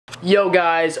Yo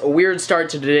guys, a weird start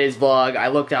to today's vlog. I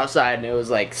looked outside and it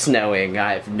was like snowing.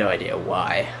 I have no idea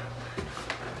why.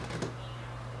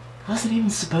 It wasn't even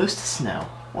supposed to snow.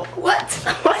 What?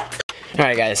 What?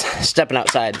 Alright guys, stepping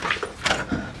outside.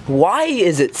 Why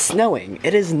is it snowing?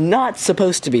 It is not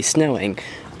supposed to be snowing.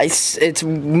 It's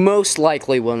most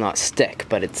likely will not stick,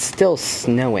 but it's still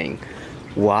snowing.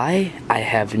 Why? I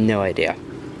have no idea.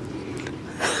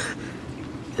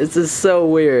 This is so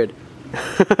weird.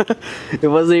 It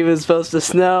wasn't even supposed to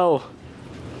snow.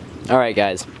 Alright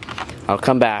guys, I'll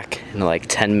come back in like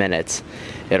 10 minutes.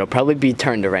 It'll probably be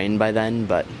turned to rain by then,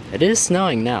 but it is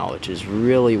snowing now, which is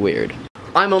really weird.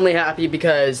 I'm only happy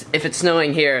because if it's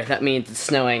snowing here, that means it's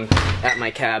snowing at my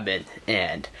cabin,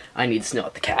 and I need snow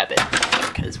at the cabin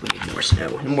because we need more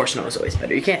snow. And more snow is always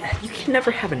better. You can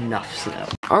never have enough snow.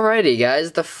 Alrighty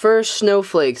guys, the first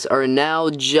snowflakes are now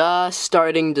just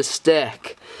starting to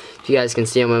stick. If you guys can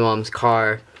see on my mom's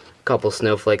car, a couple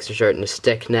snowflakes are starting to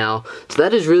stick now. So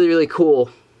that is really, really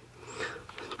cool.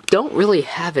 Don't really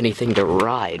have anything to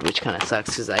ride, which kind of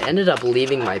sucks because I ended up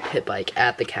leaving my pit bike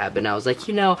at the cabin. I was like,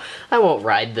 you know, I won't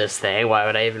ride this thing. Why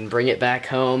would I even bring it back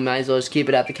home? Might as well just keep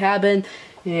it at the cabin.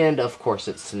 And of course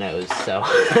it snows, so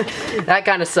that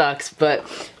kind of sucks, but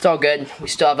it's all good. We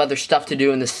still have other stuff to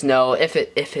do in the snow. If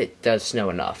it does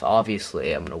snow enough,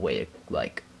 obviously I'm gonna wait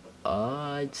like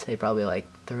I'd say probably like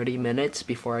 30 minutes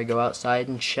before I go outside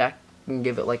and check and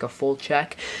give it like a full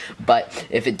check. But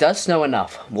if it does snow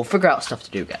enough, we'll figure out stuff to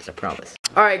do, guys, I promise.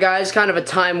 Alright guys, kind of a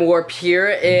time warp here.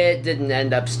 It didn't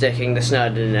end up sticking, the snow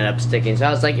didn't end up sticking, so I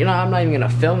was like, you know, I'm not even gonna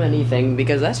film anything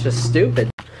because that's just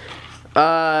stupid.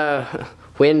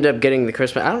 We ended up getting the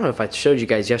Christmas, I don't know if I showed you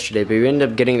guys yesterday, but we ended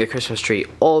up getting the Christmas tree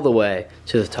all the way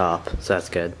to the top, so that's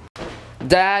good.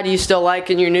 Dad, you still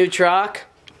liking your new truck?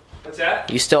 What's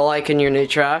that? You still liking your new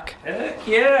truck? Heck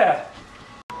yeah!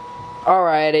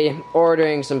 Alrighty,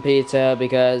 ordering some pizza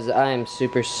because I'm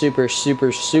super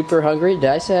hungry. Did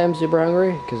I say I'm super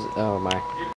hungry? Because, oh my.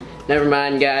 Never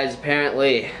mind guys,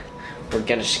 apparently we're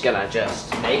just gonna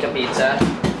make a pizza.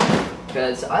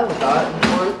 Because I got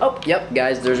one. Oh, yep,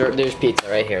 guys, there's pizza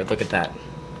right here. Look at that.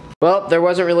 Well, there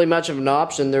wasn't really much of an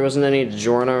option. There wasn't any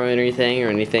DiGiorno or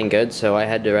anything good, so I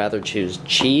had to rather choose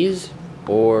cheese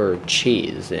or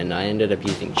cheese, and I ended up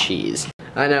using cheese.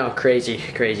 I know, crazy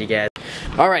guys.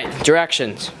 All right,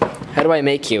 directions. How do I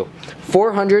make you?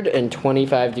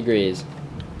 425 degrees.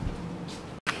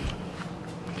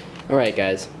 All right,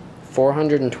 guys.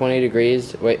 420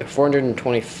 degrees. Wait,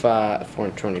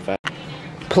 425.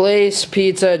 Place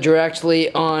pizza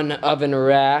directly on oven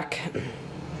rack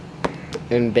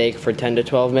and bake for 10 to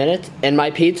 12 minutes, and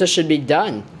my pizza should be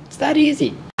done. It's that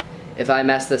easy. If I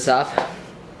mess this up,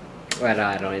 well,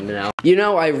 I don't even know. You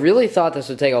know, I really thought this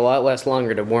would take a lot less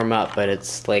longer to warm up, but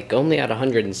it's like only at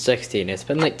 160 and it's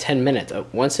been like 10 minutes.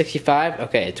 165?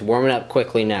 Okay, it's warming up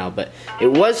quickly now, but it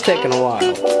was taking a while.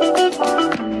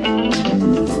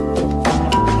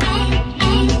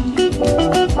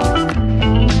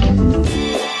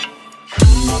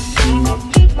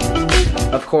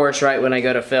 Of course, right when I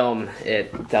go to film,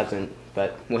 it doesn't,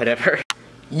 but whatever.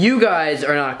 You guys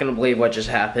are not gonna believe what just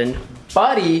happened.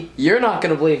 Buddy, you're not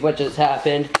gonna believe what just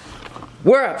happened.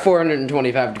 We're at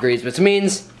 425 degrees, which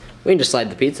means we can just slide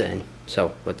the pizza in.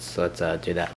 So let's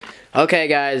do that. Okay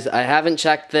guys, I haven't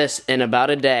checked this in about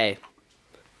a day.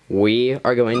 We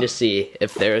are going to see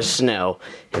if there is snow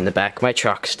in the back of my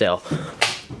truck still.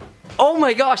 Oh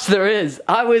my gosh, there is!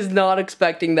 I was not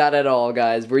expecting that at all,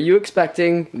 guys. Were you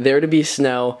expecting there to be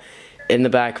snow in the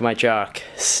back of my truck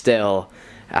still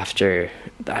after,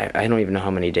 I don't even know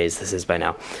how many days this is by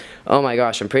now. Oh my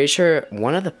gosh, I'm pretty sure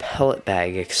one of the pellet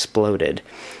bag exploded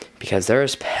because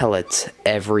there's pellets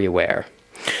everywhere.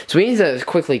 So we need to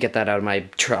quickly get that out of my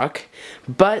truck.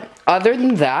 But other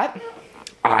than that,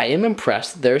 I am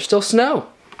impressed there's still snow.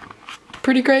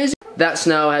 Pretty crazy. That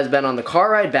snow has been on the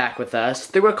car ride back with us,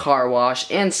 through a car wash,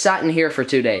 and sat in here for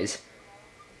 2 days.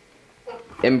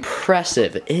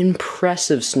 Impressive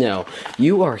snow.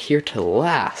 You are here to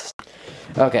last.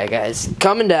 Okay guys,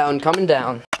 coming down.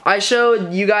 I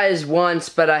showed you guys once,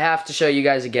 but I have to show you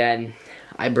guys again.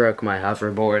 I broke my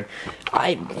hoverboard.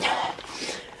 I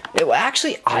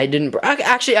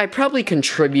probably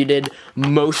contributed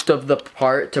most of the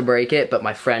part to break it, but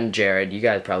my friend Jared, you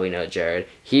guys probably know Jared,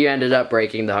 he ended up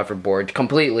breaking the hoverboard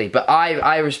completely, but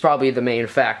I was probably the main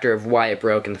factor of why it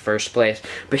broke in the first place,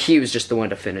 but he was just the one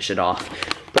to finish it off.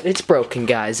 But it's broken,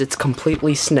 guys. It's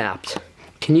completely snapped.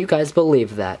 Can you guys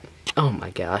believe that? Oh my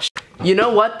gosh. You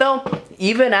know what though?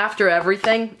 even after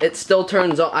everything, it still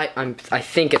turns on. I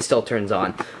think it still turns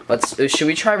on. Should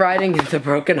we try riding the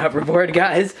broken hoverboard,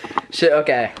 guys?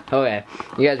 Okay.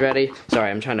 You guys ready? Sorry,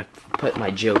 I'm trying to put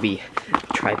my Joby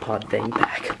tripod thing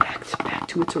back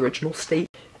to its original state.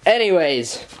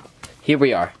 Anyways, here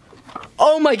we are.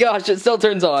 Oh my gosh, it still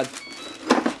turns on.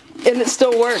 And it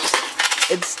still works.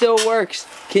 It still works.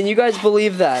 Can you guys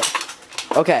believe that?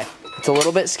 Okay, it's a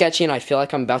little bit sketchy and I feel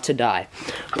like I'm about to die,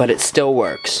 but it still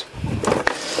works.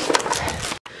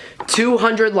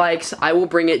 200 likes, I will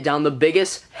bring it down the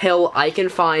biggest hill I can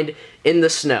find in the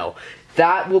snow.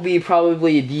 That will be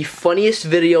probably the funniest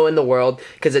video in the world,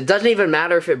 because it doesn't even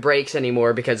matter if it breaks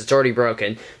anymore because it's already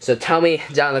broken. So tell me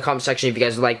down in the comment section if you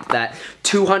guys like that.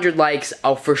 200 likes,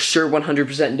 I'll for sure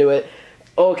 100% do it.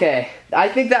 Okay, I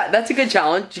think that's a good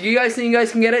challenge. Do you guys think you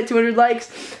guys can get it, 200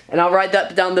 likes? And I'll ride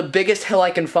that down the biggest hill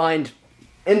I can find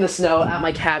in the snow at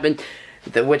my cabin,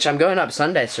 which I'm going up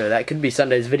Sunday, so that could be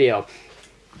Sunday's video.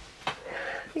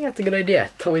 I think that's a good idea.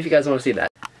 Tell me if you guys want to see that.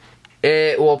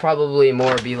 It will probably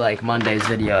more be like Monday's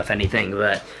video, if anything,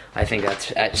 but I think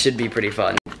that should be pretty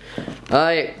fun.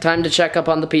 Alright, time to check up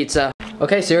on the pizza.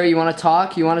 Okay, Siri, you want to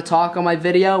talk? You want to talk on my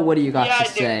video? What do you got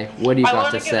to say? What do you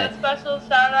got to say? I want to give a special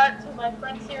shout out to my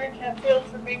friend Siri Canfield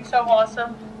for being so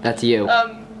awesome. That's you.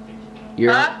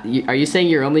 Are you saying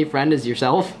your only friend is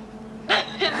yourself?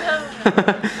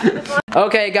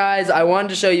 Okay, guys, I wanted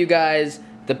to show you guys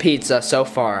the pizza so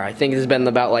far. I think it's been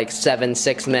about like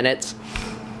 6 minutes.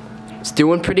 It's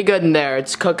doing pretty good in there.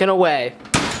 It's cooking away.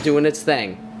 It's doing its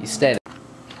thing. You stay there.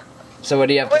 So what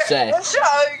do you have to say?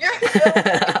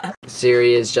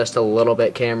 Siri is just a little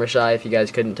bit camera shy, if you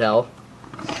guys couldn't tell.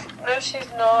 No, she's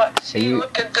not.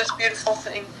 Look at this beautiful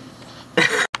thing.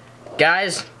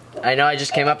 Guys, I know I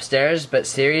just came upstairs, but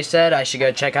Siri said I should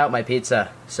go check out my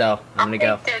pizza. So I'm gonna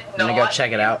go. I'm gonna go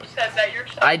check it out. You said that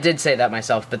yourself. I did say that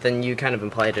myself, but then you kind of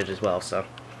implied it as well. So.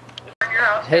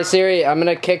 Hey Siri, I'm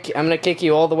gonna kick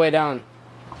you all the way down.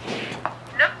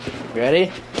 Nope.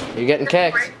 Ready? You're getting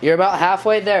kicked. You're about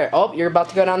halfway there. Oh, you're about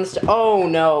to go down the stairs. Oh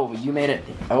no, you made it.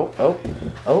 Oh.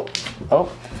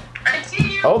 I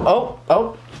see you.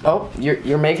 Oh.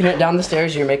 You're making it down the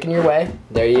stairs. You're making your way.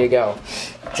 There you go.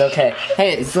 It's okay.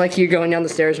 Hey, it's like you're going down the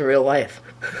stairs in real life.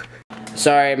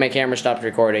 Sorry, my camera stopped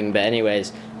recording. But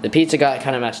anyways, the pizza got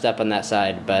kind of messed up on that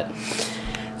side, but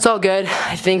it's all good.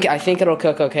 I think it'll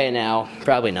cook okay now.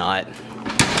 Probably not.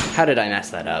 How did I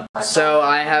mess that up? So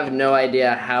I have no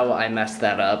idea how I messed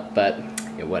that up, but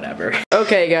whatever.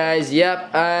 Okay guys,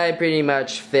 yep, I pretty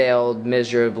much failed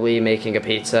miserably making a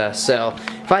pizza. So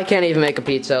if I can't even make a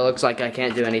pizza, it looks like I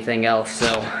can't do anything else. So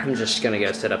I'm just gonna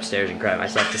go sit upstairs and cry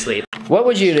myself to sleep. What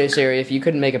would you do, Siri, if you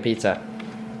couldn't make a pizza?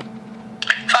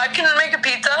 If I couldn't make a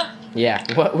pizza? Yeah,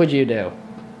 what would you do?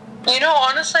 You know,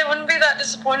 honestly, I wouldn't be that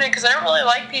disappointed because I don't really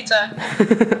like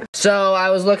pizza. So I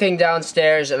was looking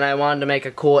downstairs and I wanted to make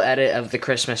a cool edit of the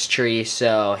Christmas tree,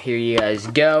 so here you guys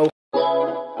go.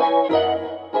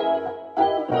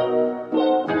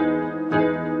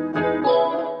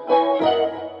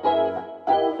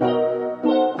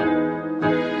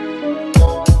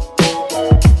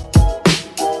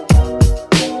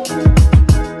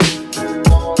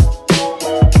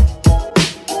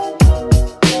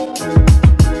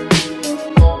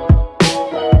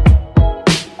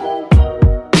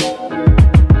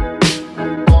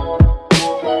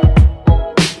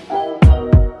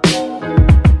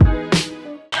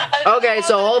 Okay,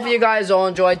 so hope you guys all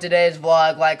enjoyed today's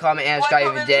vlog. Like, comment, and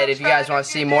subscribe if you did. If you guys want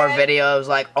to see more videos,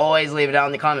 like always, leave it down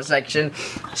in the comment section.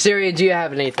 Siri, do you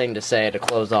have anything to say to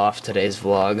close off today's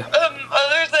vlog?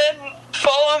 Other than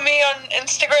follow me on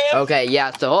Instagram. Okay,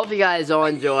 yeah, so hope you guys all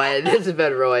enjoyed. This has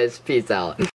been Royce. Peace out.